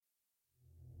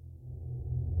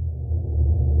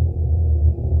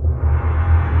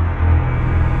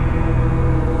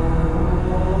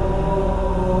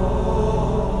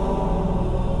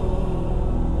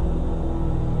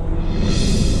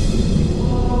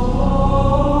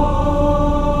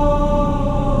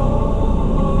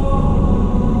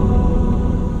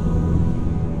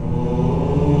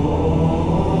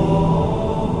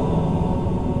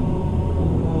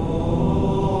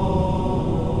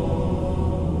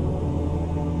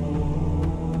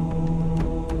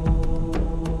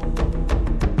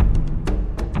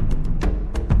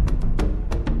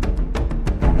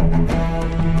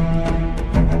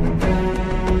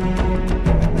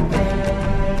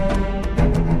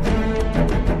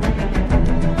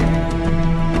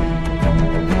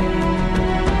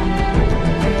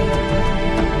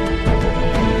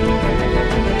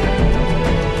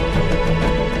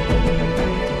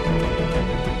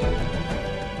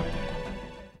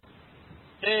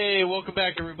Hey, welcome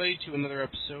back, everybody, to another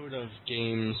episode of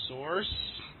Game Source.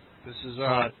 This is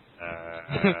To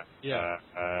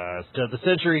the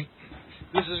century.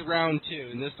 This is round 2,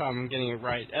 and this time I'm getting it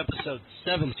right. Episode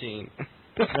 17.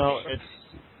 No,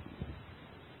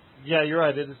 yeah, you're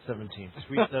right. It is 17.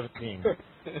 Sweet 17.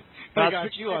 I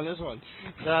got you on this one.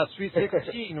 Sweet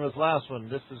 16 was last one.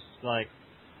 This is like,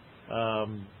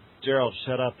 Gerald,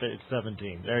 shut up. It's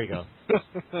 17. There you go.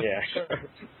 Yeah.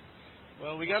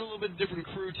 Well, we got a little bit different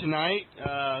crew tonight.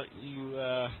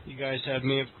 You guys have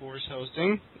me, of course,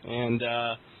 hosting, and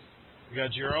we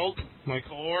got Gerald, my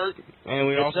cohort, and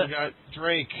we also got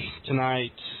Drake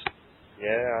tonight. Yeah,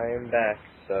 I am back.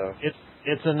 So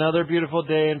it's another beautiful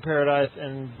day in paradise,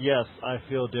 and yes, I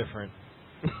feel different.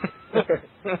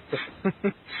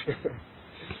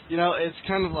 You know, it's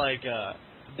kind of like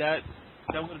that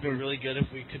would have been really good if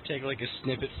we could take like a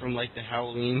snippet from like the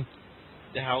Halloween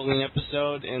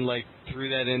episode and like threw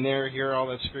that in there, hear all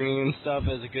that screaming and stuff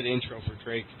as a good intro for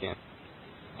Drake again.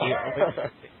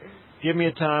 Give me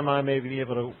a time, I may be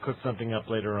able to cook something up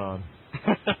later on.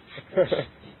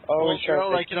 Well,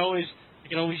 Cheryl, I can always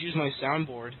use my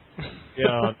soundboard.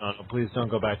 Yeah, no, please don't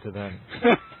go back to that.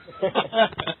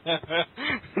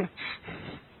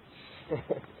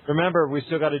 Remember, we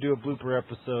still got to do a blooper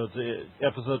episode.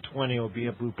 Episode 20 will be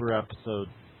a blooper episode.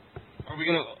 Are we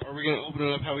gonna open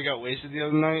it up how we got wasted the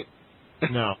other night?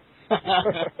 No.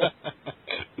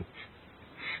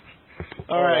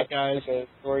 All right, guys. Okay,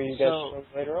 where you guys go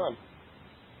later on?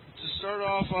 To start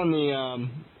off on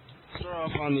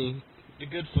the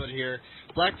good foot here,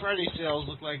 Black Friday sales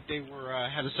look like they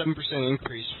had a 7%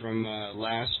 increase from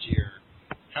last year.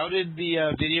 How did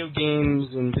the video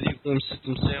games and video game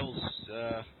system sales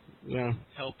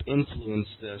help influence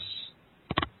this?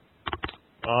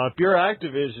 If you're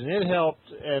Activision, it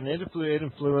helped and it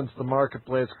influenced the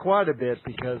marketplace quite a bit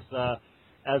because,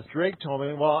 as Drake told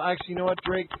me, well, actually, you know what,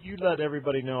 Drake, you let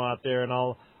everybody know out there, and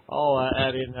I'll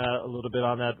add in a little bit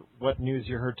on that. What news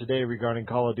you heard today regarding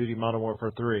Call of Duty Modern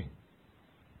Warfare 3?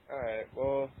 All right.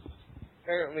 Well,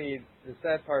 apparently the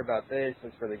sad part about this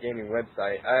is for the gaming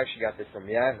website. I actually got this from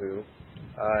Yahoo.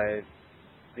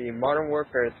 The Modern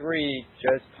Warfare 3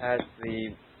 just passed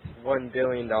the $1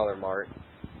 billion mark,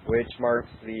 which marks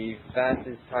the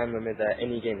fastest time limit that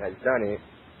any game has done it.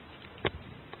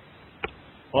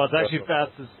 Well, it's actually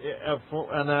fastest,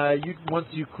 and once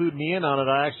you clued me in on it,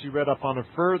 I actually read up on it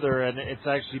further, and it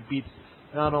actually beats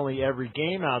not only every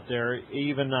game out there,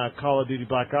 even Call of Duty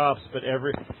Black Ops, but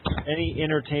any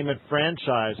entertainment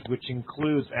franchise, which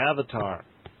includes Avatar.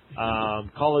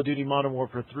 Call of Duty Modern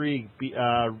Warfare 3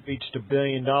 reached $1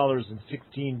 billion in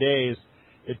 16 days.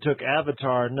 It took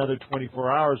Avatar another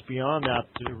 24 hours beyond that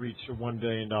to reach $1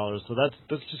 billion. So that's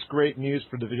just great news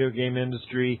for the video game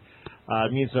industry.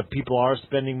 It means that people are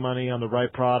spending money on the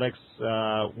right products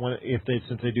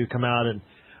since they do come out, and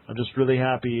I'm just really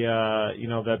happy,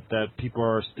 that people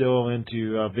are still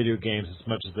into video games as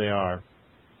much as they are.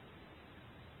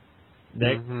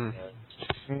 Nick?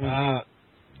 Mm-hmm.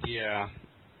 Yeah.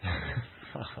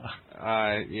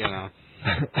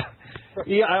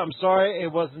 Yeah, I'm sorry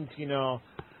it wasn't,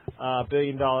 $1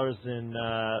 billion in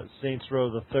Saints Row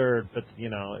the Third, but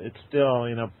it's still,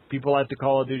 people like the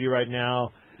Call of Duty right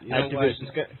now.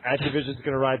 Activision's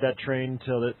going to ride that train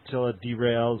till it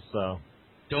derails. So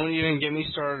don't even get me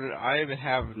started.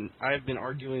 I've been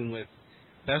arguing with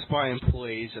Best Buy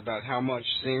employees about how much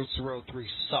Saints Row 3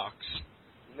 sucks.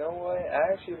 You know what?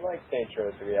 I actually like Saints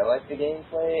Row 3. I like the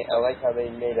gameplay. I like how they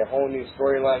made a whole new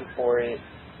storyline for it.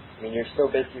 I mean, you're still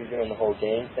basically doing the whole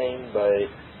game thing, but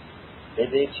they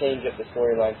did change up the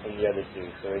storyline from the other two,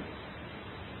 so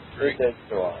it does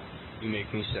go on. You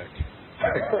make me sick.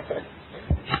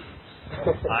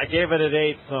 I gave it an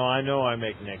 8, so I know I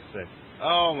make Nick sick.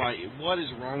 Oh my! What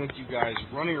is wrong with you guys?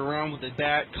 Running around with a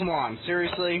bat? Come on,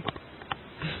 seriously?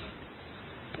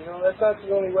 That's not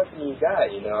the only weapon you got.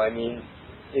 I mean,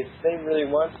 if they really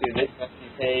want to, they have to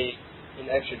pay an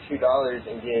extra $2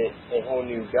 and get a whole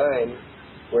new gun,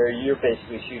 where you're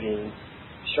basically shooting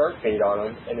shark bait on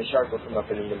them, and the shark will come up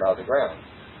and eat them out of the ground.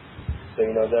 So,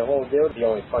 the whole deal is the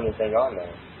only funny thing on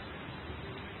there.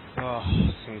 Oh,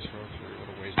 Saints Row 3, what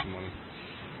a waste of money.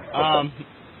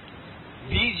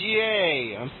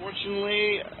 VGA,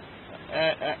 unfortunately,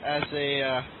 as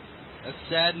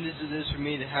saddened as it is for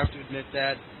me to have to admit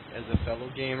that as a fellow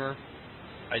gamer,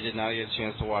 I did not get a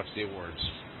chance to watch the awards.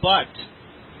 But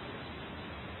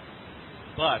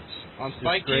on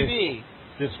Spike TV...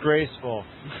 Disgraceful.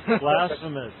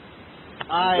 Blasphemous.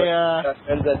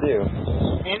 Friends that do.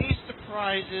 Any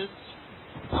surprises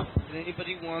that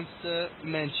anybody wants to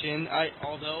mention?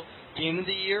 Although Game of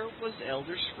the Year was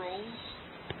Elder Scrolls,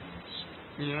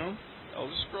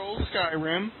 Elder Scrolls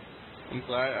Skyrim.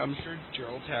 I'm sure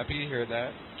Gerald's happy to hear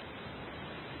that.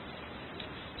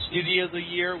 Studio of the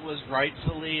Year was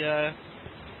rightfully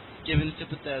given to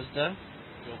Bethesda.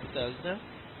 Go Bethesda.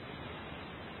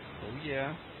 Oh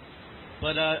yeah.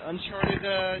 But Uncharted,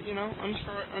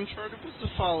 Uncharted was the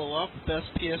follow-up, best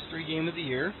PS3 game of the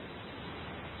year.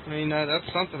 I mean, that's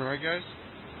something, right, guys?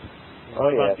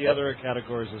 What about the other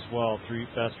categories as well?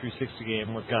 Best 360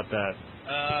 game. What got that?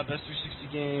 Best 360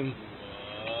 game.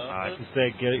 I can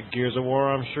say Gears of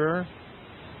War, I'm sure.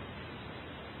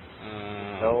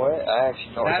 You know what? I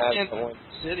actually don't have someone.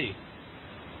 City.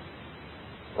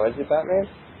 Was it Batman?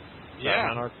 Yeah.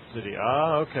 Batman Arkham City.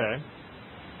 Ah, okay.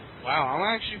 Wow, I'm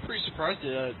actually pretty surprised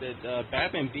that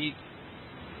Batman beat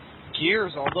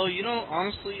Gears. Although,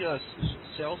 honestly,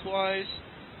 sales-wise,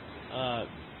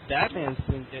 Batman's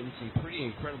been getting some pretty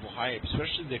incredible hype.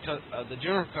 Especially the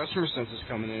general customer census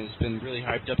coming in has been really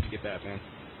hyped up to get Batman.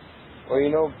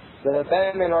 Well, the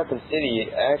Batman Arkham City,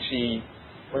 actually,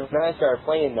 when I started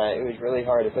playing that, it was really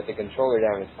hard to put the controller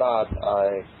down and stop.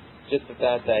 Just the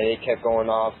fact that it kept going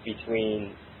off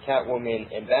between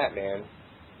Catwoman and Batman.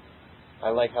 I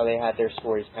like how they had their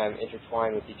stories kind of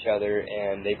intertwined with each other,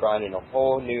 and they brought in a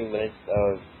whole new list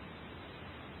of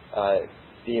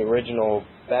the original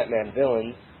Batman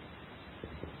villains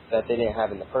that they didn't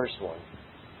have in the first one.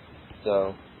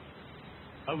 So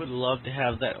I would love to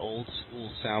have that old school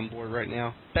soundboard right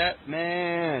now.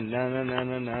 Batman! No, no, no,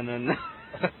 no, no, no, no.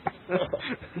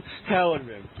 That would have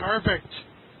been perfect.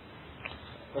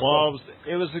 Well,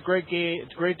 it was a great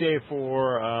day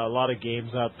for a lot of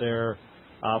games out there.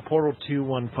 Portal 2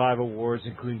 won 5 awards,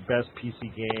 including Best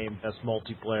PC Game, Best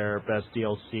Multiplayer, Best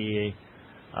DLC,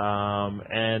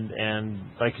 and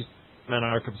like Batman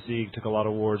Arkham City took a lot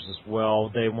of awards as well.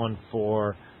 They won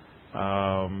for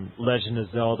Legend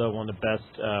of Zelda, won the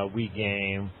Best Wii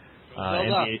Game,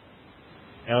 NBA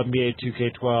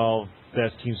 2K12,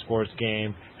 Best Team Sports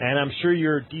Game, and I'm sure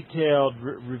your detailed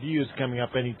review is coming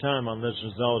up any time on Legend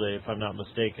of Zelda, if I'm not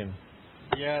mistaken.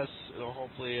 Yes, it'll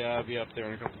hopefully be up there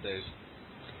in a couple of days.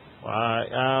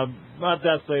 But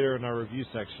that's later in our review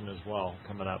section as well,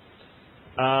 coming up.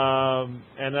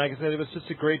 And like I said, it was just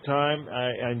a great time.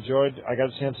 I got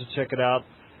a chance to check it out.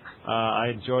 I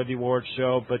enjoyed the award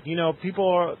show, but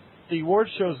the award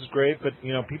shows is great, but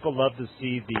people love to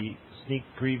see the sneak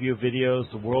preview videos,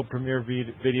 the world premiere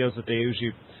videos that they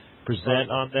usually present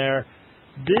on there.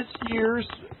 This year's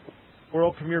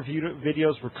world premiere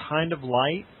videos were kind of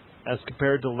light as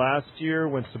compared to last year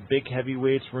when some big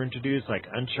heavyweights were introduced, like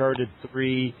Uncharted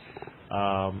 3,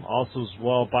 also as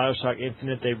well BioShock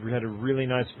Infinite. They had a really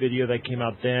nice video that came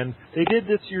out then. They did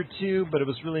this year too, but it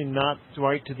was really not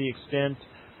quite to the extent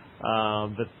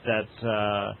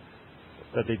that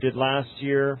they did last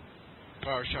year.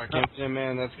 BioShock Infinite,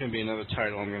 man, that's going to be another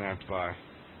title I'm going to have to buy.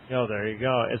 Oh, there you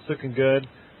go. It's looking good.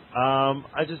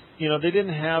 I just, they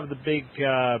didn't have the big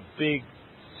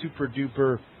super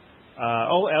duper.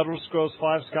 Elder Scrolls V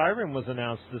Skyrim was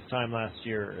announced this time last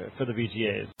year for the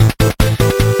VGAs.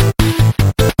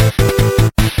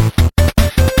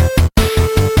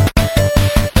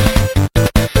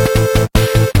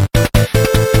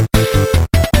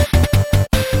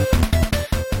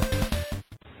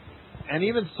 And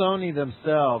even Sony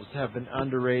themselves have been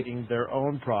underrating their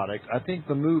own product. I think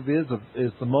the Move is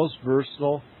the most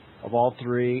versatile of all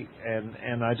three,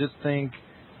 and I just think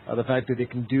the fact that it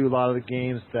can do a lot of the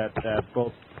games that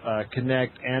both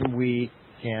Kinect and Wii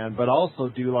can, but also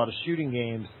do a lot of shooting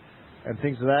games and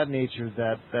things of that nature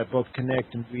that both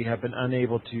Kinect and Wii have been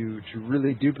unable to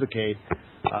really duplicate.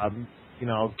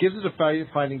 Gives it a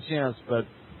fighting chance, but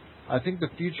I think the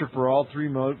future for all three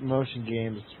motion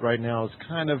games right now is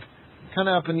kind of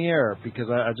up in the air, because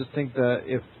I just think that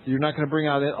if you're not going to bring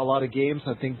out a lot of games,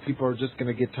 I think people are just going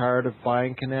to get tired of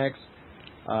buying Kinects.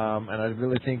 And I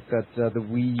really think that the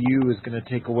Wii U is going to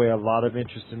take away a lot of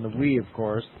interest in the Wii, of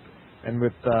course. And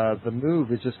with the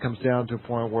Move, it just comes down to a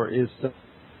point where is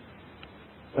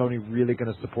Sony really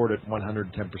going to support it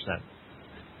 110%?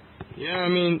 Yeah, I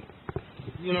mean,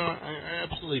 I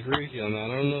absolutely agree with you on that.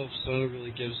 I don't know if Sony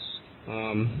really gives,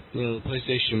 the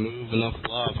PlayStation Move enough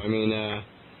love. I mean,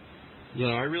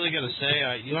 I really got to say,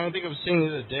 I think I was saying the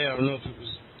other day, I don't know if it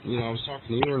was, I was talking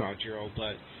to you or not, Gerald,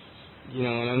 but and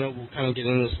I know we'll kind of get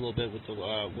into this a little bit with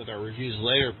with our reviews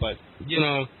later, but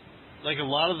like a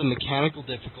lot of the mechanical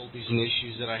difficulties and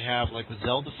issues that I have, like with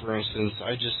Zelda, for instance,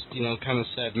 I just kind of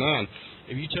said, man,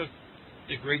 if you took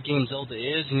the great game Zelda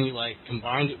is and you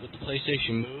combined it with the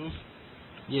PlayStation Move,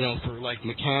 for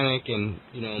mechanic and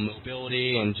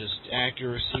mobility and just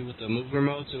accuracy with the move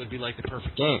remotes, it would be like the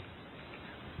perfect game.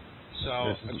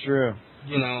 So this is true.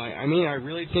 I mean, I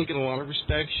really think in a lot of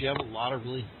respects you have a lot of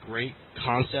really great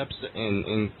concepts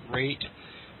and great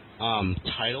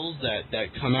titles that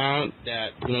come out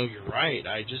that, you're right.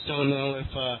 I just don't know if,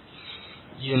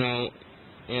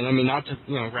 and I mean, not to,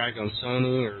 rag on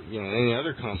Sony or, any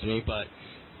other company, but,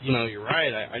 you're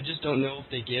right. I just don't know if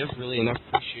they give really enough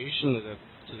appreciation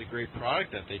to the great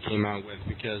product that they came out with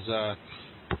because,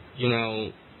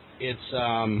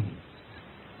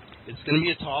 it's going to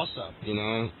be a toss-up,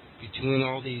 between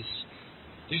all these.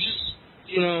 There's just,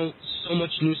 so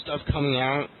much new stuff coming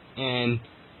out, and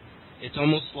it's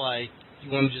almost like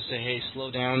you want to just say, hey, slow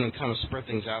down and kind of spread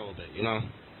things out a little bit,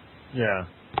 Yeah.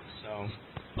 So,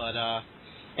 but,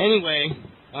 anyway,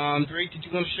 Drake, did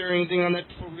you want to share anything on that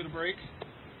before we go to break?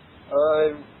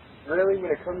 Really,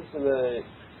 when it comes to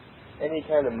any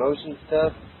kind of motion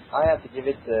stuff, I have to give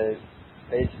it to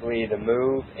basically the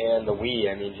Move and the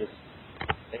Wii. I mean,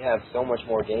 they have so much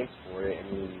more games for it. I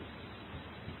mean,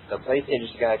 the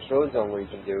PlayStation's got Killzone where you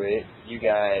can do it. You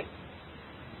got,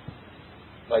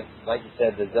 like you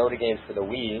said, the Zelda games for the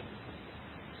Wii.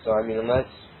 So, I mean, unless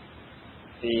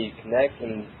the Kinect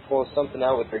can pull something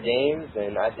out with their games,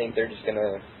 then I think they're just going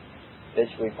to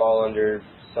basically fall under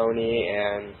Sony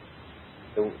and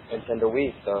the Nintendo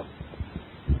Wii. So,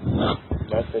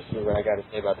 that's basically what I got to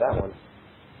say about that one.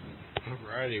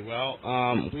 Alrighty, well,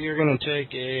 we are going to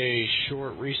take a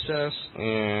short recess,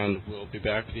 and we'll be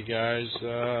back with you guys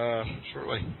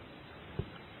shortly.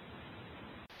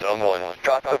 Someone's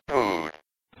got the food.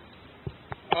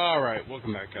 Alright,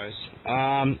 welcome back, guys.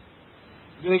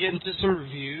 We're going to get into some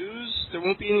reviews. There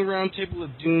won't be any Roundtable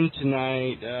of Doom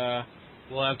tonight.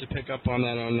 We'll have to pick up on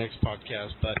that on the next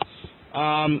podcast. But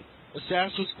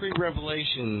Assassin's Creed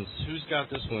Revelations, who's got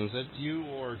this one? Is that you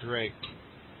or Drake?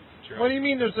 What do you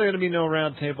mean there's going to be no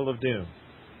Roundtable of Doom?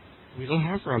 We don't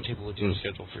have Roundtable of Doom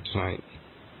scheduled for tonight.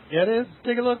 Yeah, it is.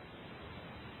 Take a look.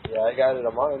 Yeah, I got it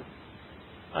on mine.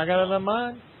 I got it on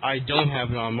mine. I don't have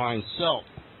it on mine, so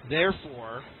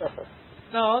therefore,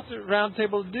 no, it's a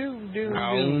Roundtable of Doom.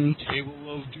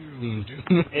 Roundtable of Doom.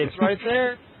 It's right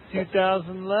there.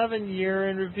 2011 year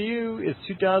in review. Is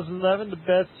 2011 the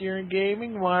best year in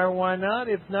gaming? Why or why not?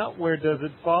 If not, where does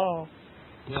it fall?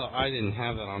 Well, I didn't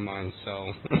have that on mine,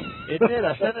 so. It did.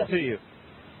 I sent it to you.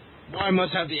 Well, I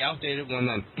must have the outdated one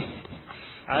then.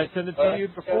 I sent it to you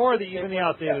before even the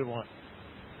outdated one.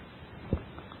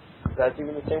 That's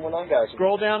even the same one I got.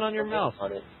 Scroll down on your mouse.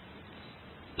 On it. ...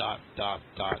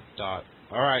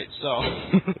 All right, so.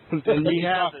 Then you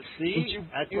have it. See?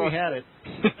 I knew we had it.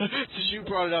 Since you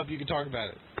brought it up, you can talk about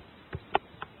it.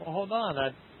 Well, hold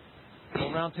on.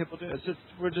 Roundtable.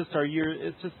 We're just our year.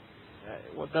 It's just.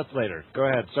 Well, that's later. Go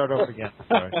ahead. Start over again.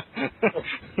 Sorry.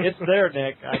 It's there,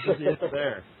 Nick. It's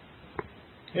there.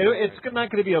 It's not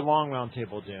going to be a long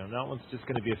Roundtable, Jim. That one's just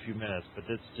going to be a few minutes. But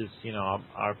it's just,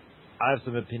 I have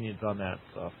some opinions on that.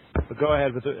 So, but go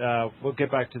ahead with we'll get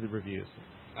back to the reviews.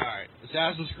 All right,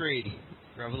 Assassin's Creed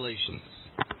Revelations.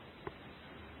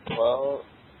 Well,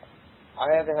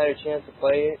 I haven't had a chance to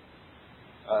play it.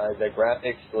 The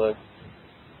graphics look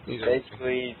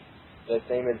basically the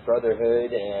same as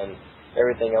Brotherhood and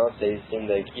everything else. They seem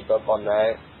to keep up on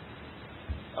that.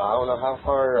 I don't know how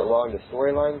far along the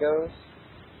storyline goes,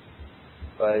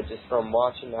 but just from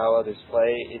watching how others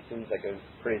play, it seems like a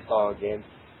pretty solid game.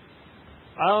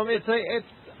 It's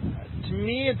to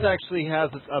me, it actually has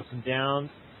its ups and downs.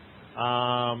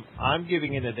 I'm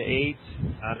giving it an 8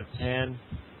 out of 10.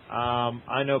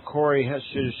 I know Corey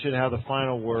should have the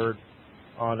final word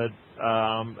on it.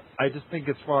 I just think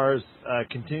as far as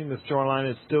continuing the storyline,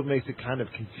 it still makes it kind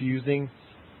of confusing.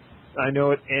 I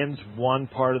know it ends one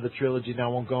part of the trilogy. Now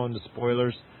I won't go into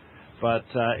spoilers, but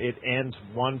it ends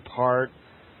one part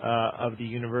of the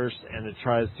universe, and it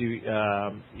tries to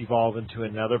evolve into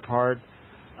another part.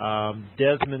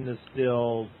 Desmond is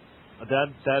still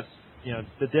that's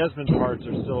the Desmond parts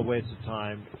are still a waste of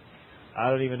time. I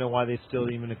don't even know why they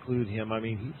still even include him. I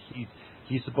mean,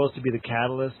 he's supposed to be the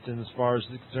catalyst, and as far as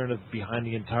concerned, behind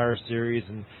the entire series.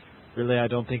 And really, I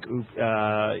don't think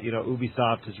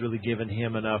Ubisoft has really given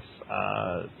him enough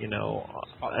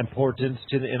importance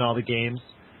in all the games.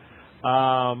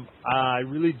 I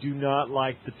really do not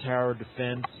like the tower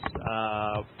defense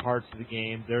parts of the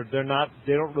game.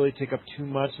 They don't really take up too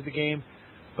much of the game,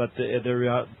 but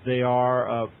they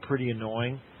are pretty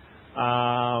annoying.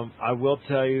 I will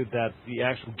tell you that the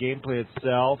actual gameplay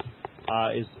itself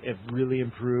is really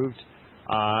improved,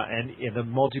 and in the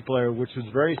multiplayer, which was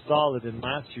very solid in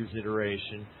last year's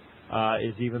iteration,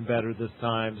 is even better this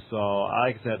time. So,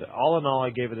 like I said, all in all,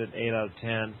 I gave it an 8 out of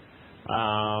 10.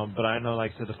 But I know,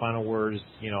 like I said, the final word is,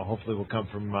 hopefully will come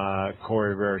from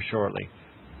Corey very shortly.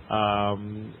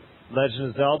 Legend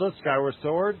of Zelda Skyward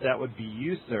Sword, that would be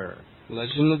you, sir.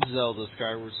 Legend of Zelda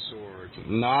Skyward Sword.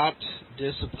 Not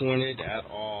disappointed at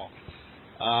all.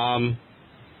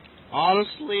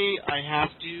 Honestly, I have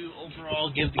to overall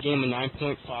give the game a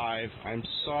 9.5. I'm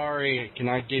sorry, I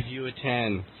cannot give you a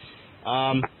 10.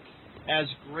 As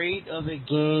great of a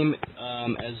game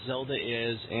as Zelda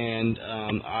is, and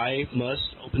I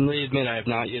must openly admit I have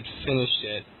not yet finished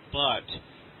it, but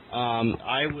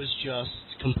I was just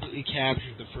completely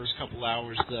captured the first couple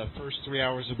hours. The first 3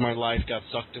 hours of my life got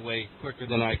sucked away quicker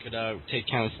than I could take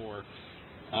count for,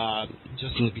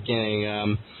 just in the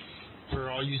beginning. For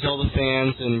all you Zelda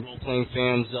fans and role-playing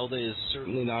fans, Zelda is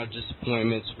certainly not a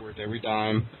disappointment. It's worth every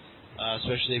dime,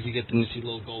 especially if you get the nifty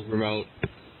little gold remote.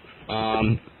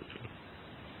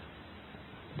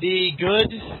 The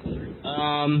good,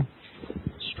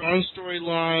 strong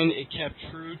storyline. It kept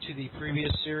true to the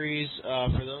previous series.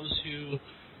 For those who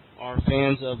are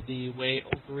fans of the way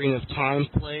Ocarina of Time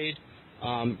played,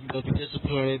 you won't be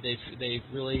disappointed. They've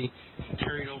really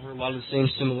carried over a lot of the same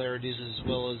similarities, as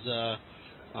well as the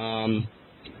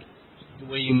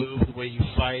way you move, the way you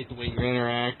fight, the way you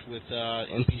interact with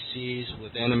NPCs,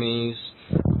 with enemies,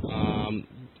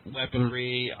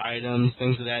 weaponry, items,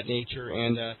 things of that nature.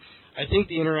 And I think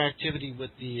the interactivity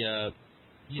with the,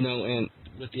 and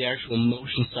with the actual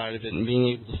motion side of it, and being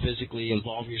able to physically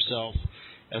involve yourself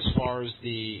as far as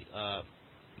the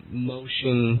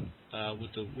motion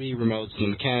with the Wii remotes and the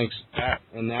mechanics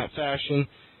in that fashion,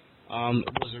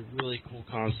 was a really cool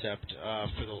concept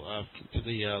for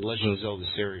the Legend of Zelda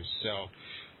series. So,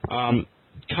 kind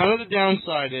of the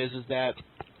downside is that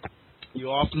you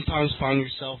oftentimes find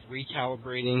yourself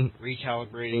recalibrating,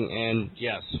 and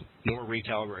yes, more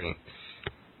recalibrating.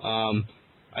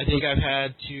 I think I've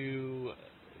had to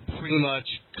pretty much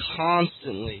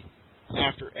constantly,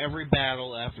 after every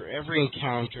battle, after every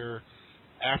encounter,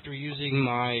 after using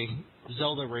my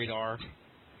Zelda radar,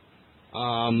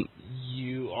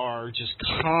 you are just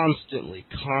constantly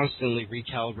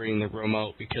recalibrating the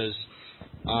remote, because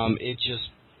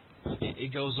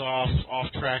it goes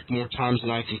off track more times than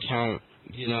I can count.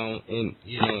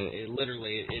 It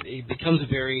literally it becomes a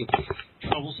very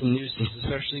troublesome nuisance,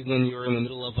 especially when you're in the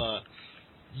middle of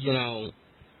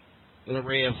an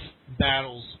array of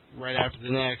battles right after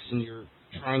the next, and you're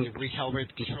trying to recalibrate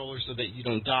the controller so that you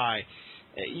don't die.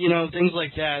 Things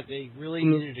like that. They really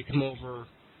needed to come over.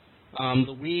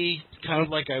 The Wii, kind of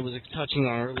like I was touching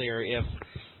on earlier, if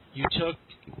you took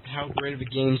how great of a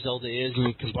game Zelda is and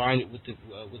you combined it with the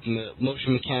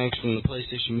motion mechanics from the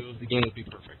PlayStation Move, the game would be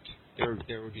perfect. It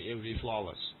would be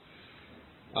flawless.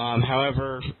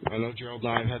 However, I know Gerald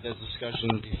and I have had this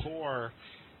discussion before.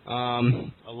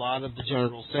 A lot of the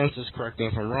general census, correct me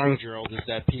if I'm wrong, Gerald, is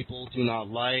that people do not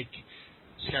like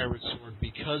Skyward Sword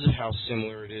because of how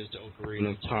similar it is to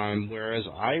Ocarina of Time, whereas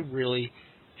I really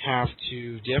have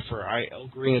to differ.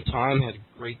 Ocarina of Time had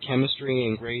great chemistry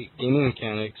and great gaming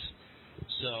mechanics,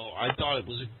 so I thought it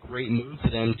was a great move for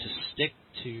them to stick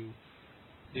to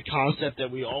the concept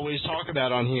that we always talk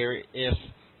about on here. If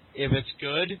it's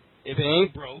good, if it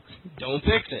ain't broke, don't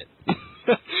fix it.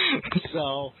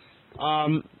 So,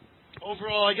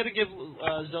 overall, I gotta give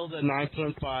Zelda a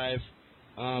 9.5.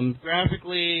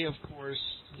 Graphically, of course,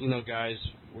 guys,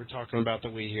 we're talking about the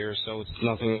Wii here, so it's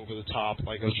nothing over the top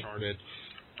like Uncharted.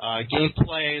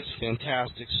 Gameplay is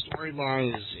fantastic.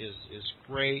 Storyline is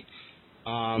great.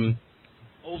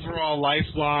 Overall life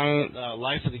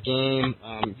of the game,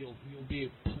 you'll be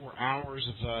pour hours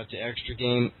of to extra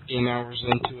game hours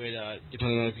into it,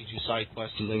 depending on if you do side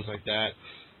quests and things like that.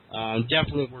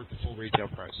 Definitely worth the full retail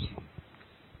price.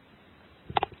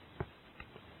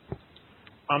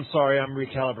 I'm sorry, I'm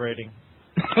recalibrating.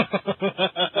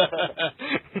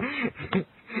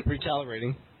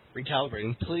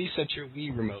 Recalibrating. Please set your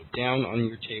Wii remote down on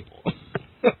your table.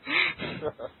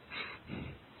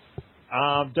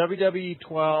 WWE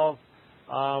 12.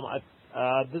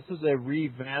 This is a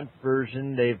revamped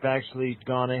version. They've actually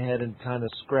gone ahead and kind of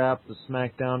scrapped the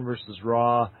SmackDown versus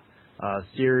Raw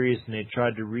series, and they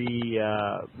tried to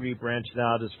re-branch it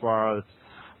out as far as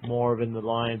more of in the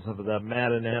lines of the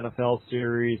Madden NFL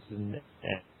series, and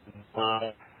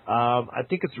I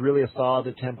think it's really a solid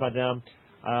attempt by them.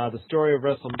 The story of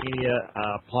WrestleMania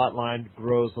plotline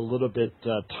grows a little bit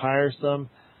tiresome.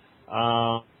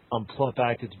 Plus, the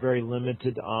fact it's very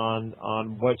limited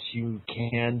on what you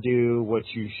can do, what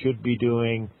you should be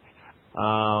doing.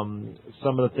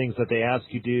 Some of the things that they ask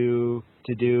you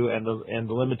to do, and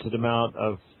the limited amount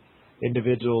of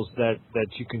individuals that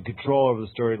you can control over the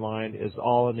storyline is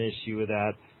all an issue with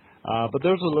that. But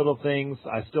those are little things.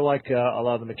 I still like a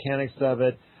lot of the mechanics of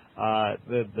it.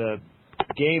 The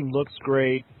game looks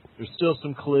great. There's still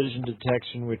some collision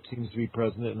detection, which seems to be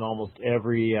present in almost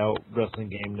every wrestling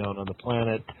game known on the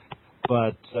planet.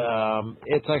 But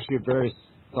it's actually a very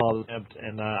solid attempt,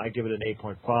 and I give it an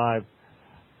 8.5.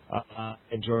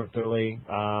 Enjoy it thoroughly,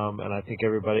 and I think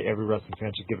every wrestling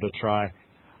fan should give it a try.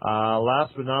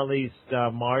 Last but not least,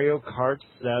 Mario Kart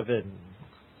 7.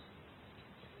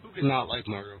 Who could not like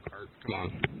Mario Kart? Come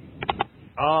on.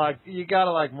 Oh, you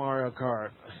gotta like Mario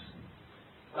Kart.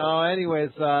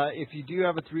 Anyways, if you do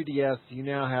have a 3DS, you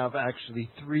now have actually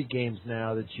 3 games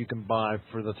now that you can buy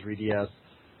for the 3DS.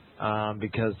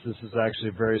 Because this is actually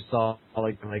a very solid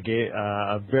game.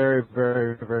 A very,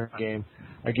 very, very good game.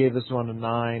 I gave this one a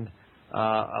 9.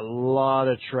 A lot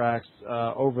of tracks,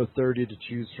 over 30 to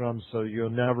choose from, so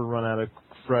you'll never run out of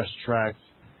fresh tracks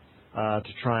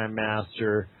to try and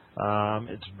master.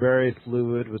 It's very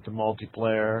fluid with the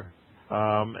multiplayer.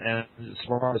 And as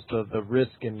far as the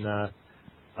risk and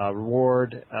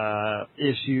reward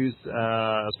issues,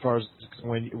 as far as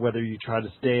whether you try to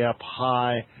stay up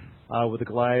high with a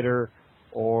glider,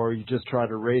 or you just try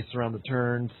to race around the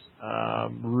turns.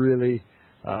 Really,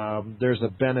 there's a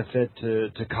benefit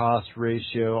to cost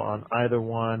ratio on either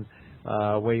one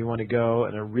way you want to go,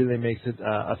 and it really makes it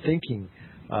a thinking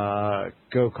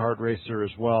go-kart racer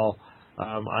as well.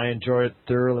 I enjoy it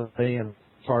thoroughly, and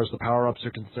as far as the power-ups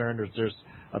are concerned, there's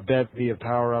a bevy of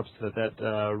power-ups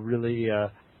that really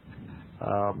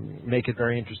make it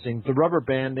very interesting. The rubber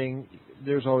banding,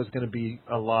 there's always going to be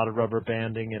a lot of rubber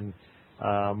banding in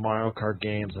Mario Kart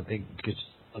games. I think it's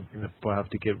something that we'll have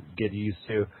to get used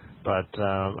to. But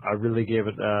I really gave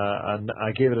it a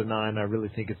 9. I really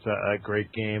think it's a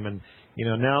great game, and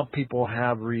now people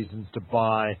have reasons to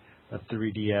buy a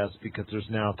 3DS because there's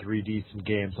now 3 decent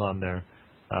games on there.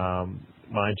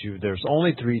 Mind you, there's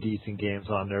only 3 decent games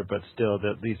on there, but still,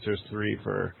 at least there's 3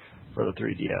 for the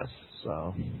 3DS.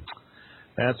 So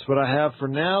that's what I have for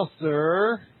now,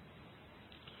 sir.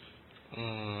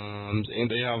 Does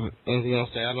anybody have anything else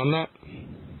to add on that?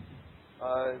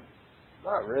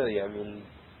 Not really. I mean,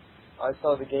 I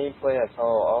saw the gameplay, I saw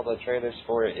all the trailers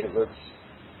for it. It looks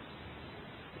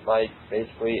like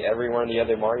basically every one of the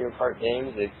other Mario Kart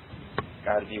games. It's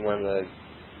got to be one of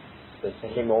the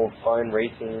same old fun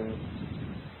racing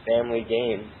family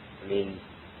games. I mean,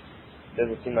 it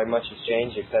doesn't seem like much has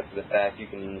changed except for the fact you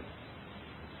can,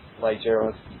 like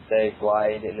Gerald say,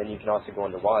 glide, and then you can also go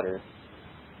underwater.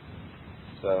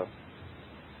 So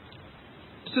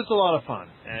it's just a lot of fun,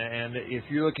 and if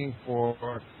you're looking for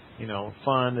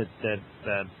fun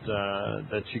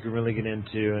that you can really get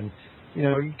into, and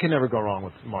you can never go wrong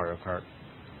with Mario Kart.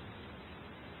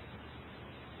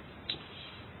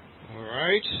 All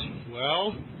right.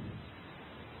 Well,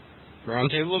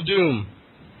 Roundtable of Doom.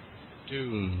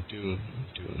 Doom.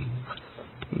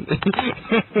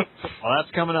 Well,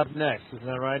 that's coming up next, isn't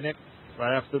that right, Nick?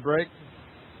 Right after the break.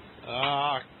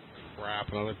 Crap,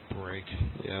 another break.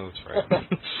 Yeah, that's right.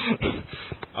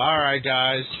 All right,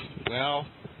 guys. Well,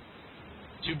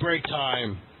 to break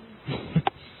time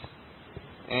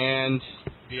and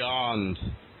beyond.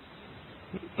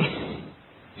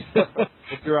 We'll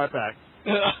be right back.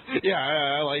 Yeah,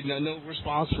 I like no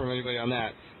response from anybody on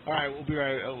that. All right, we'll be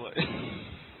right.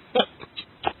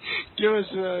 Give us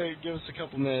a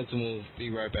couple minutes, and we'll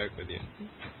be right back with you.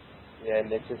 Yeah,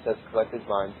 Nick just has to collect his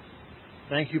mind.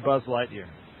 Thank you, Buzz Lightyear.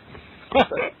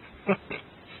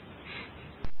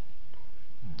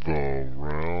 The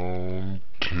Round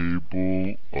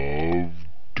Table of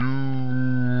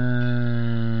Doom.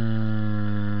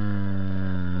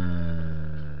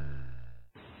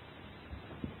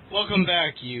 Welcome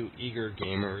back, you eager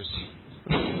gamers.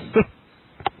 Well,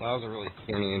 that was a really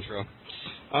corny intro.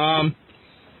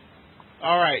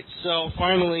 Alright, so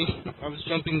finally, I was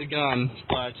jumping the gun,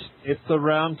 but... It's the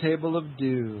Round Table of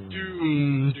Doom.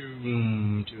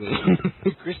 Doom.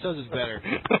 Chris does it better.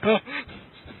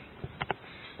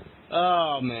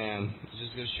 Oh, man.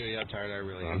 Just going to show you how tired I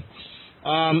really am.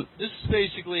 This is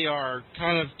basically our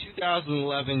kind of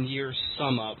 2011 year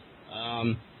sum up,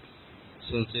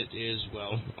 since it is,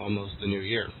 well, almost the new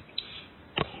year.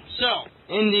 So,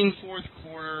 ending fourth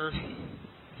quarter...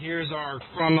 Here's our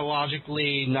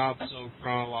chronologically not so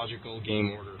chronological game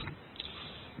order.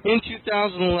 In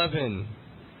 2011,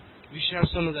 we should have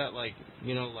some of that, like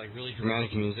really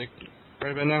dramatic music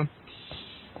right about now.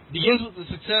 Begins with the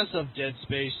success of Dead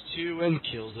Space 2 and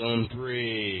Killzone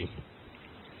 3.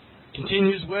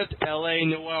 Continues with LA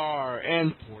Noire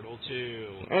and Portal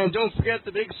 2. And don't forget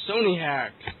the big Sony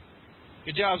hack.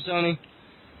 Good job, Sony.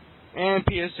 And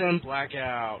PSN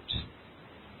Blackout.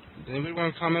 Does anybody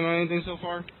want to comment on anything so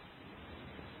far?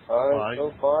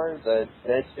 So far, the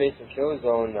Dead Space and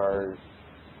Killzone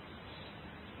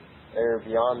they're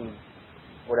beyond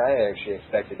what I actually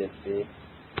expected it to be.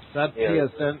 That Yeah.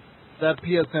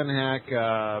 PSN hack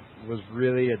was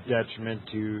really a detriment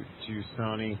to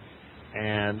Sony,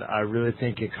 and I really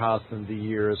think it cost them the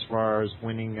year as far as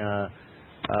winning the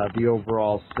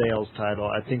overall sales title.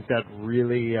 I think that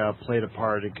really played a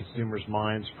part in consumers'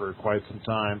 minds for quite some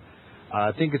time.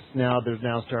 I think they're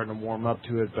now starting to warm up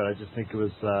to it, but I just think it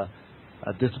was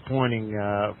disappointing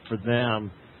for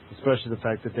them, especially the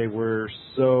fact that they were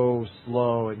so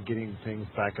slow in getting things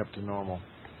back up to normal.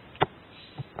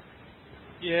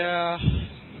 Yeah,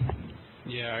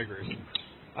 I agree.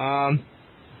 E3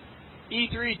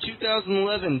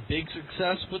 2011, big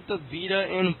success with the Vita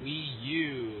and Wii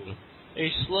U.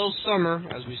 A slow summer,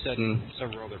 as we said in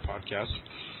several other podcasts.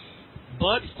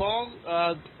 But fall,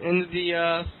 into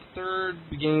the third,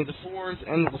 beginning of the fourth,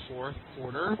 end of the fourth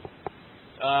quarter,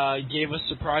 gave us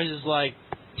surprises like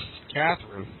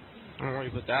Catherine. I don't know why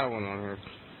you put that one on here.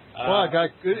 Well,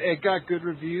 it got good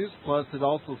reviews. Plus, it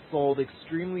also sold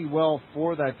extremely well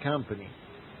for that company.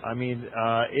 I mean,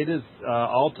 it is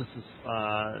Altus's,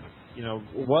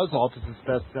 was Altus's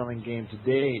best-selling game to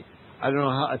date. I don't know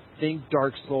how. I think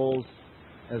Dark Souls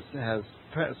has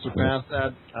surpassed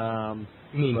that.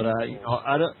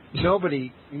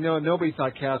 Nobody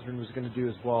thought Catherine was going to do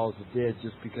as well as it did,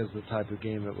 just because of the type of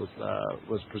game it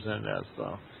was presented as.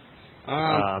 So,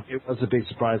 it was a big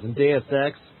surprise. And Deus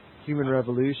Ex Human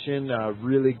Revolution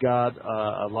really got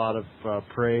a lot of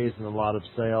praise and a lot of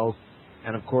sales.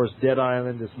 And, of course, Dead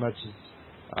Island, as much as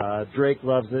Drake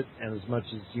loves it and as much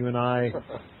as you and I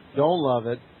don't love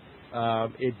it,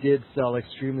 it did sell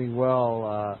extremely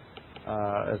well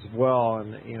as well.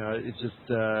 And, it just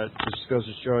goes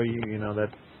to show you,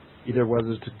 that either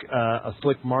whether it's a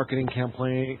slick marketing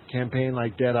campaign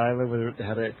like Dead Island, where it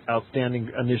had an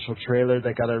outstanding initial trailer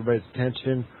that got everybody's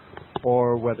attention,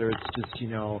 or whether it's just,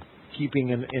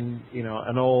 keeping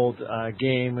an old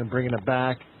game and bringing it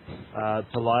back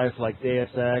to life like Deus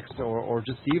Ex, or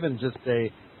just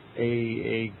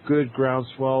a good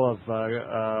groundswell of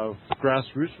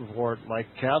grassroots support like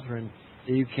Catherine,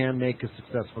 you can make a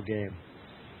successful game.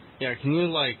 Yeah, can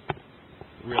you,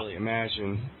 really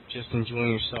imagine just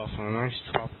enjoying yourself on a nice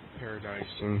tropical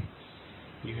paradise and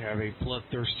you have a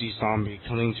bloodthirsty zombie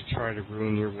coming to try to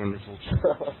ruin your wonderful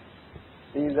trip?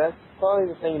 See, that's probably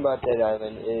the thing about Dead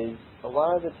Island is a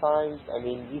lot of the times,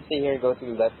 you sit here and go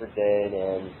through Left 4 Dead,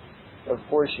 and of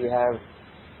course you have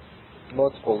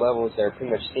multiple levels that are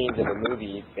pretty much scenes of a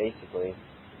movie, basically.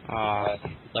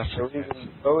 Left 4 The reason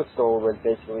Both Soul was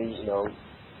basically,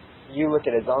 you look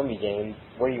at a zombie game,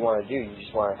 what do you want to do? You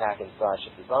just want to hack and slash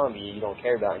at the zombie, you don't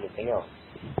care about anything else.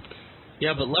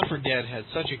 Yeah, but Left 4 Dead had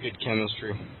such a good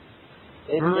chemistry.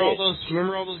 Remember all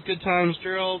those good times,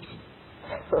 Gerald?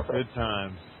 Good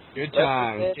times. Good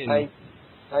times.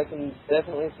 I can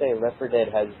definitely say Left 4 Dead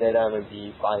has Dead Island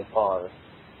beat by far.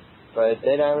 But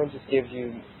Dead Island just gives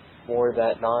you more of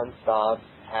that non-stop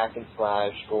hack and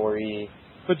slash, gory.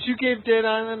 But you gave Dead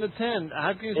Island a 10.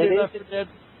 How can you say Left 4 Dead?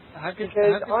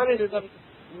 Because honestly, the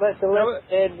Left 4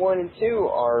 Dead 1 and 2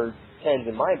 are 10s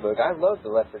in my book. I love the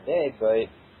Left 4 Dead, but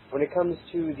when it comes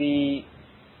to the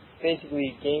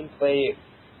basically gameplay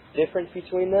difference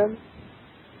between them,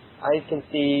 I can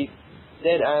see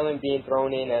Dead Island being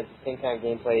thrown in as the same kind of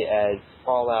gameplay as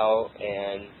Fallout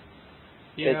and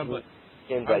games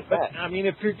like that.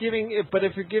 If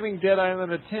you're giving Dead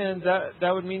Island a 10,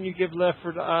 that would mean you give Left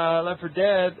 4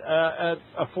 Dead a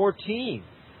 14.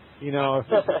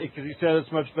 Because you said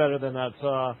it's much better than that.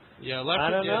 So yeah, Left 4 Dead. I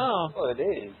don't know. Well, it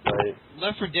is, but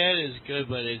Left 4 Dead is good,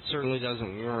 but it certainly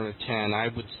doesn't warrant a 10. I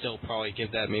would still probably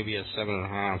give that maybe a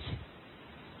 7.5.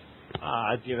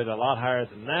 I'd give it a lot higher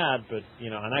than that, but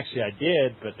and actually I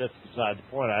did, but that's beside the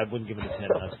point. I wouldn't give it a 10.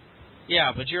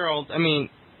 Yeah, but Gerald,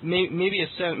 maybe a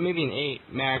 7, maybe an 8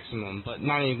 maximum, but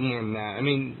not even more than that.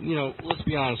 Let's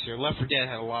be honest here. Left 4 Dead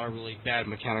had a lot of really bad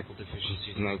mechanical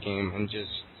deficiencies in that game, and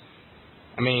just,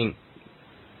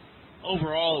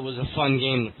 overall it was a fun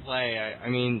game to play.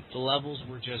 The levels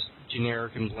were just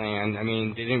generic and bland.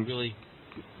 They didn't really,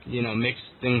 mix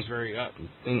things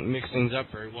up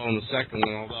very well in the second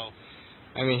one. Although,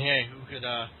 hey, who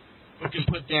can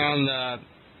put down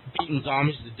beating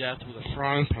zombies to death with a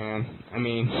frying pan?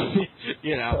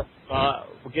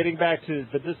 We're getting back to,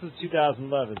 but this is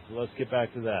 2011, so let's get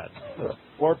back to that. Let's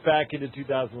warp back into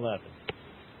 2011.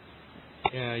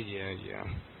 Yeah.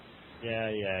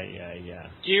 Yeah.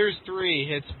 Gears 3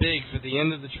 hits big for the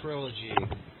end of the trilogy.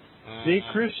 See,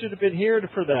 Chris should have been here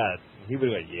for that. He would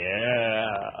have went,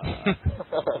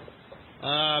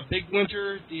 yeah. Big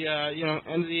winter, the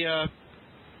end of the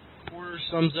quarter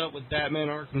sums up with Batman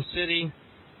Arkham City,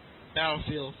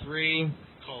 Battlefield 3,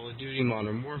 Call of Duty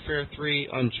Modern Warfare 3,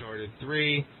 Uncharted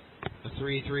 3, the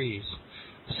 3 threes.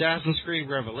 Assassin's Creed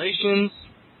Revelations,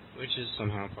 which is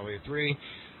somehow probably a 3.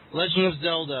 Legend of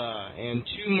Zelda, and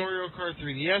 2 Mario Kart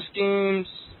 3DS games,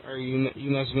 or you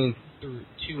must mean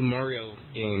 2 Mario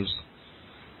games.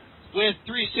 With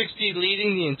 360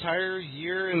 leading the entire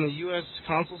year in the U.S.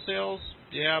 console sales,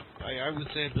 yeah, I would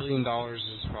say $1 billion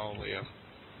is probably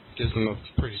gives them a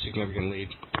pretty significant lead.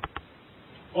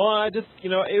 Well, I just,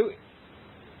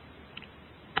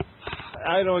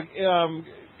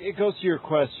 it goes to your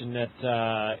question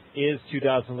that is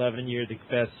 2011 year the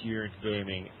best year in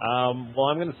gaming? Well,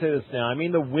 I'm going to say this now. I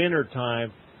mean, the winter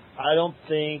time, I don't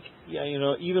think,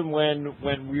 even when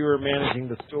we were managing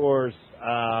the stores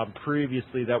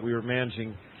previously that we were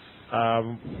managing,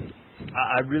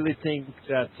 I really think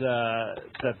that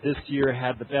this year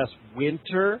had the best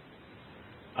winter,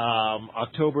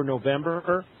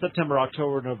 September,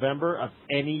 October, November of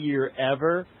any year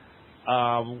ever.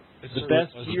 The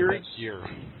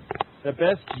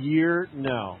best year,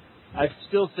 no. I'd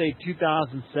still say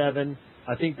 2007.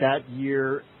 I think that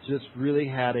year just really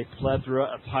had a plethora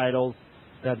of titles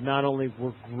that not only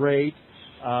were great,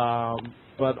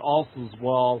 but also as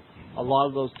well, a lot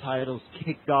of those titles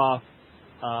kicked off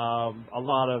a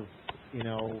lot of,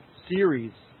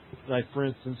 series. Like, for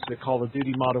instance, the Call of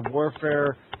Duty Modern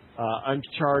Warfare,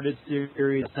 Uncharted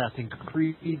series, Assassin's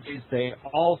Creed, they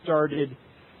all started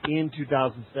in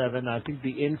 2007. I think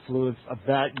the influence of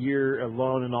that year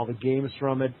alone and all the games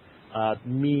from it, to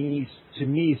me,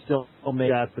 still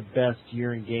made that the best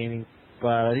year in gaming.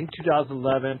 But I think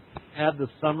 2011, had the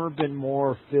summer been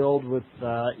more filled with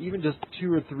even just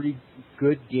 2 or 3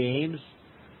 good games,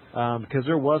 because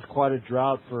there was quite a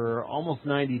drought for almost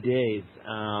 90 days.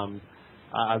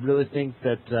 I really think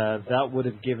that that would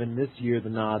have given this year the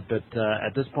nod. But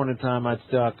at this point in time, I'd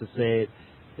still have to say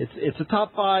it's a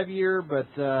top 5 year, but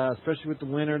especially with the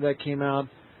winter that came out,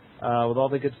 with all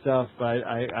the good stuff, but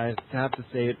I have to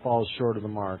say it falls short of the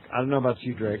mark. I don't know about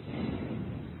you, Drake.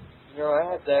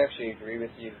 I have to actually agree with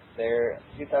you there.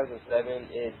 2007,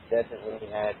 it definitely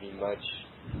had the much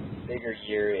bigger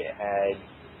year. It had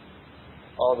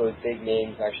all those big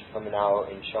names actually coming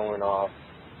out and showing off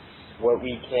what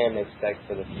we can expect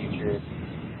for the future.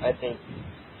 I think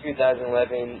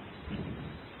 2011,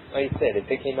 like I said, if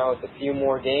they came out with a few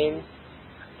more games,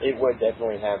 it would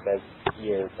definitely have that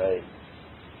year, but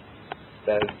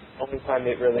the only time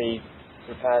it really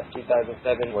surpassed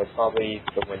 2007 was probably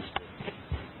the winter.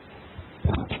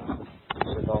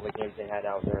 With all the games they had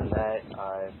out during that,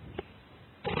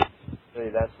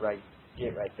 really that's what I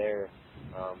get right there.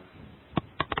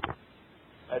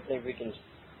 I think we can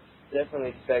definitely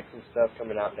expect some stuff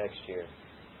coming out next year.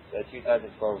 The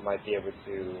 2012 might be able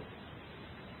to,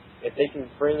 if they can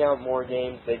bring out more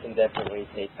games, they can definitely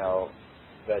take out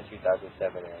the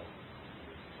 2007 era.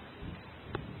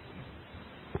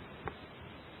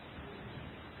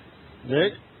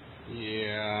 Nick?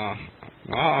 Yeah.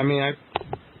 Well, I mean, I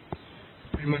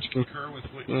pretty much concur with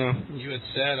what you had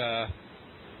said.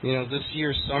 This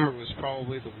year's summer was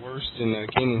probably the worst in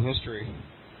gaming history.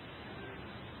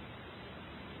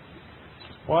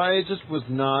 Well, it just was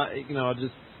not,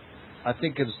 I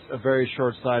think it's very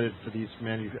short-sighted for these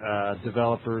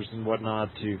developers and whatnot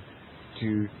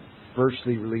to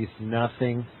virtually release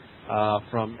nothing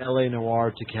from L.A.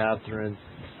 Noire to Catherine.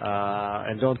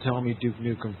 And don't tell me Duke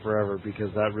Nukem Forever,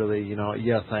 because that really,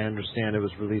 yes, I understand it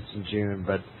was released in June,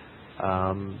 but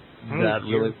that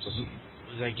really was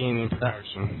that game in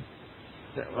production.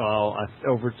 Well,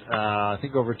 I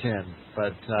think over 10,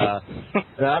 but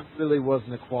that really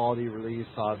wasn't a quality release.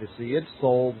 Obviously, it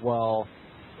sold well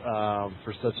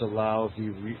for such a lousy,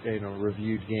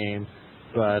 reviewed game.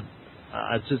 But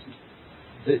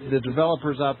the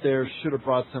developers out there should have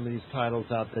brought some of these titles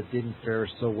out that didn't fare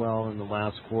so well in the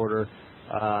last quarter,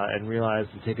 and realized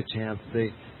and take a chance.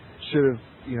 They should have,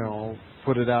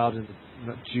 put it out in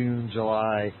June,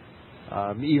 July.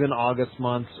 Even August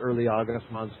months, early August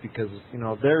months, because,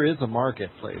 there is a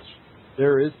marketplace.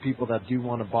 There is people that do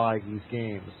want to buy these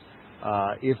games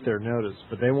if they're noticed,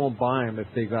 but they won't buy them if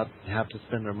they have to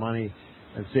spend their money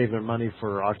and save their money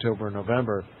for October and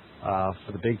November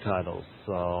for the big titles.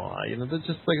 So, that's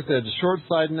just, like I said, the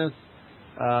short-sightedness,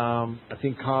 I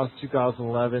think, cost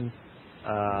 2011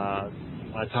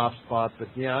 my top spot. But,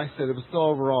 yeah, like I said, it was still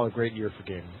overall a great year for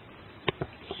gaming.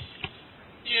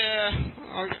 Yeah,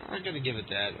 I gotta give it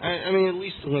that. I mean, at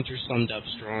least the winter summed up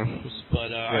strong.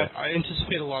 But I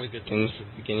anticipate a lot of good things for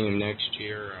the beginning of next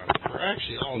year, or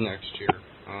actually all next year.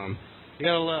 We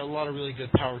got a lot of really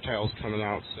good power titles coming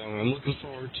out, so I'm looking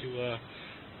forward to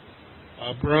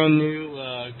brand new,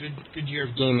 good year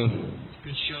of gaming.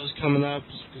 Good shows coming up,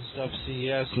 good stuff,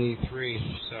 CES and E3.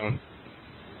 So,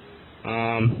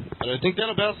 but I think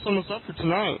that'll about sum us up for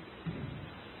tonight.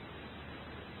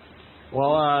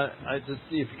 Well, I just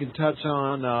see if you can touch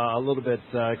on a little bit,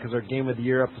 because our Game of the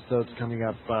Year episode's coming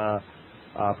up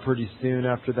pretty soon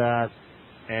after that.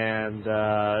 And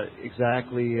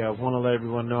exactly, want to let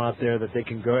everyone know out there that they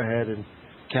can go ahead and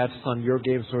catch us on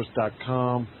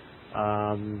yourgamesource.com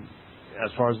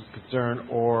as far as it's concerned,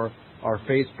 or our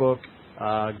Facebook,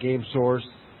 Game Source,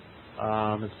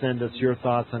 and send us your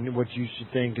thoughts on what you should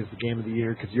think is the Game of the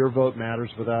Year, because your vote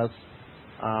matters with us.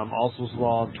 Also, as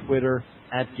well, on Twitter,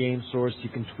 @Game Source, you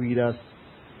can tweet us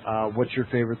what's your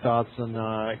favorite thoughts on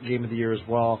Game of the Year as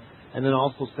well. And then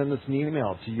also send us an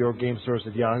email to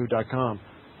yourgamesource@yahoo.com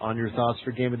on your thoughts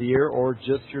for Game of the Year, or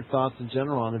just your thoughts in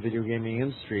general on the video gaming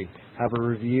industry. Have a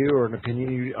review or an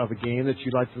opinion of a game that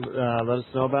you'd like to let us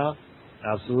know about?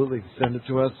 Absolutely. Send it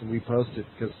to us and we post it,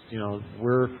 because,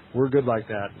 we're good like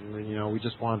that. And, we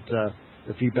just want the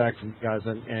feedback from guys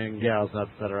and gals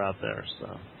that are out there.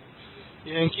 So.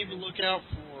 Yeah, and keep a lookout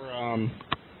for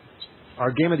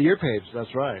our Game of the Year page.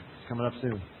 That's right. It's coming up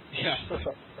soon. Yeah.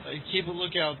 Keep a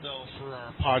lookout though for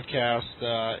our podcast.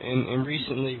 And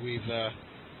recently we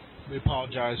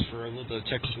apologize for a little bit of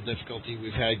technical difficulty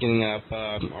we've had getting up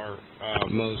our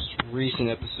most recent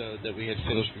episode that we had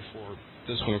finished before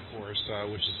this one, of course,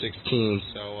 which is 16.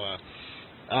 So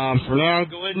for now,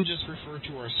 go ahead and just refer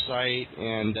to our site,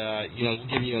 and we'll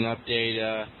give you an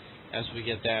update as we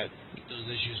get those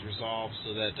issues resolved,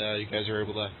 so that you guys are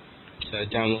able to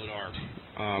download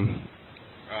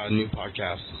our new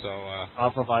podcast. So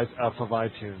off of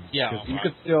iTunes. Yeah,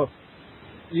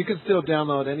 you can still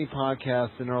download any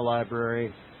podcast in our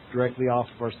library directly off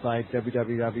of our site,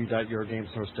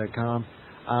 www.yourgamesource.com.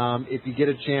 If you get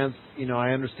a chance,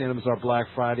 I understand it was our Black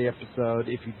Friday episode.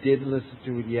 If you didn't listen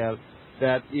to it yet,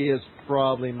 that is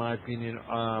probably, in my opinion,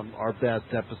 our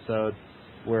best episode,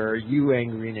 where you,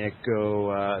 Angry Nick,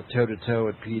 go toe-to-toe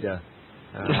with PETA.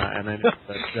 And I know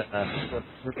that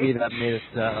for me, that made it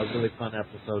a really fun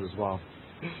episode as well.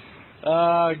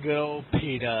 Good old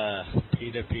PETA.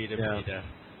 PETA.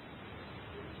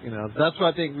 That's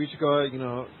what I think we should go,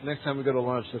 next time we go to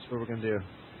lunch, that's what we're going to do.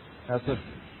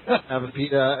 Have a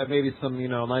pita, maybe some,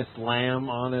 nice lamb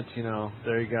on it,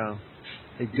 there you go.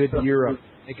 A good gyro.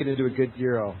 Make it into a good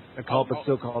gyro.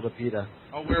 Still called a pita.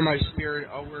 I'll wear my spirit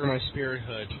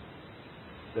hood.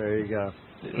 There you go.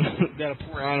 That a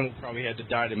poor animal probably had to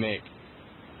die to make.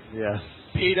 Yes.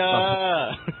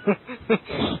 PETA!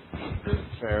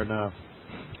 Fair enough.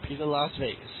 PETA Las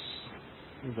Vegas.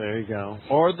 There you go.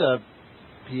 Or the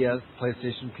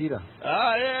PlayStation PETA.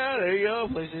 Ah, yeah, there you go.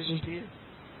 PlayStation PETA.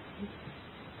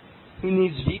 Who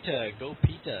needs Vita? Go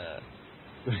PETA.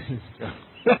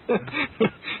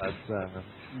 That's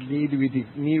need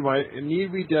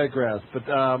we digress. But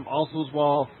also as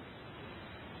well,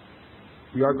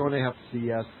 we are going to have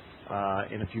CES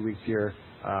in a few weeks here.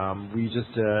 We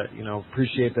just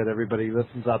appreciate that everybody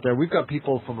listens out there. We've got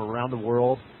people from around the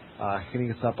world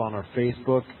hitting us up on our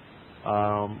Facebook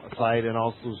site, and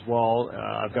also as well,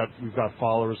 we've got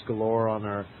followers galore on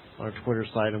our Twitter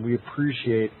site, and we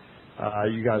appreciate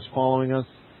you guys following us,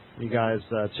 you guys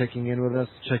checking in with us,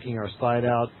 checking our site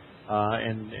out,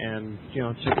 and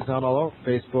check us out all over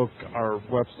Facebook, our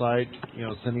website,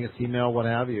 sending us email, what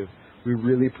have you. We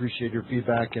really appreciate your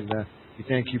feedback, and we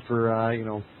thank you for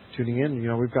tuning in.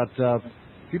 We've got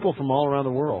people from all around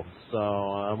the world, so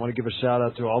I want to give a shout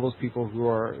out to all those people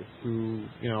who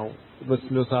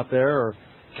listen to us out there, or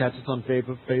catch us on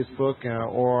Facebook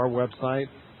or our website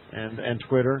and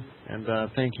Twitter. And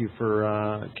thank you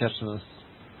for catching us.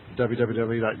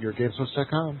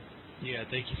 www.yourgamesource.com. Yeah,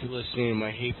 thank you for listening to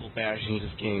my hateful bashings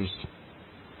of games.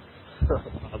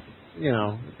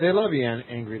 They love you,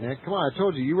 Angry Nick. Come on, I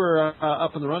told you were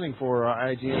up in the running for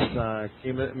IGN's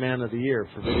Game Man of the Year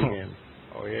for video games.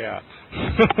 Oh, yeah.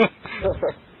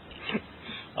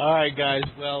 All right, guys.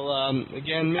 Well,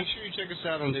 again, make sure you check us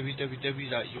out on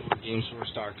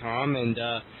www.yourgamesource.com, and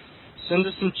send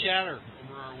us some chatter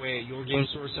over our way at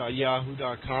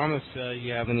yourgamesource.yahoo.com if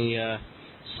you have any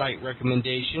site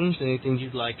recommendations, anything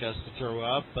you'd like us to throw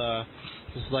up.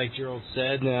 Just like Gerald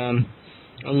said,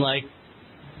 unlike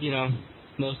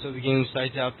most of the gaming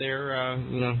sites out there,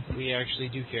 we actually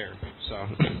do care. So.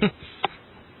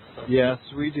 Yes,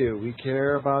 we do. We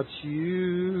care about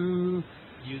you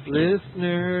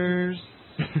listeners.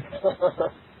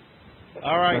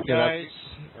 All right, okay, guys.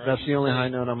 That's the only high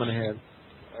note I'm going to hit.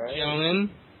 All right. Gentlemen,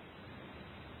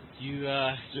 you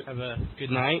have a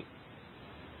good night.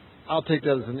 I'll take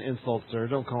that as an insult, sir.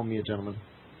 Don't call me a gentleman.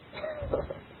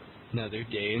 Another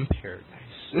day in paradise.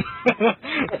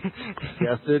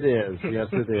 Yes, it is. Yes,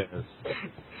 it is.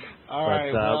 All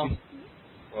right. Well,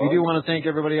 we do want to thank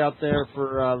everybody out there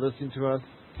for listening to us.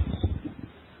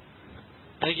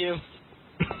 thank you.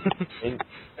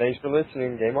 Thanks for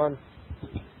listening. Game on.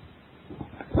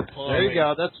 There you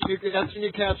go. That's your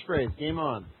new catchphrase. Game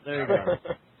on. There you go.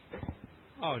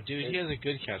 Oh, dude, he has a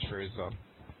good catchphrase though.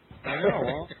 I know.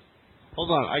 Well,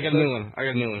 hold on, I got a new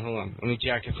one. Hold on. Let me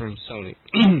jack it from Sony.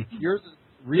 Yours is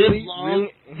really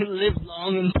live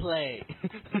long and play.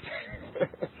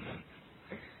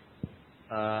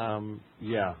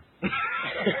 Yeah.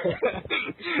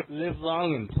 Live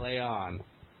long and play on.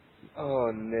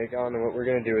 Oh, Nick, I don't know what we're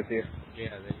gonna do with you.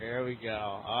 Yeah, there we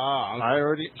go. Oh, I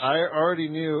already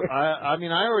knew. I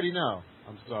mean, I already know.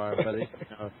 I'm sorry, but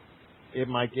it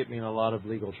might get me in a lot of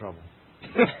legal trouble.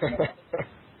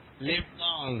 Live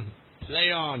long,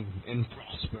 play on, and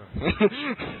prosper.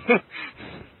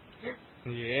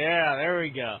 Yeah, there we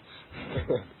go.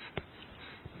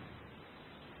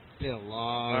 It's been a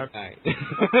long night.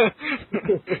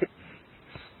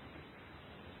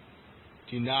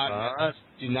 Do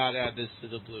not add this to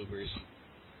the bloopers.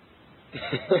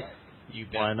 You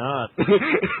bet. Why not?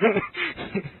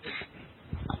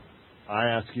 I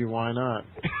ask you, why not?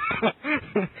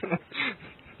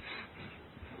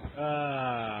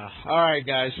 All right,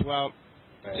 guys. Well,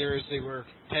 seriously, we're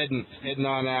heading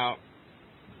on out.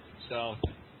 So. All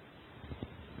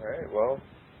right. Well,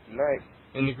 good night.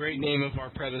 In the great name of our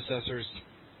predecessors.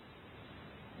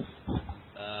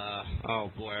 Oh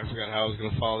boy, I forgot how I was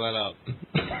going to follow that up.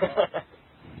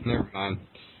 Never mind.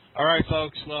 All right,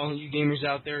 folks. Well, you gamers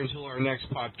out there, until our next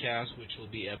podcast, which will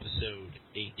be episode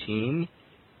 18.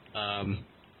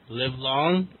 Live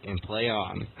long and play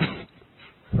on.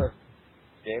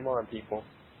 Game on, people.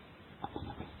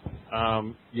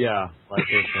 Yeah, like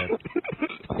I said.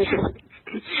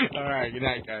 All right. Good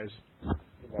night, guys.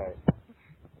 Good night.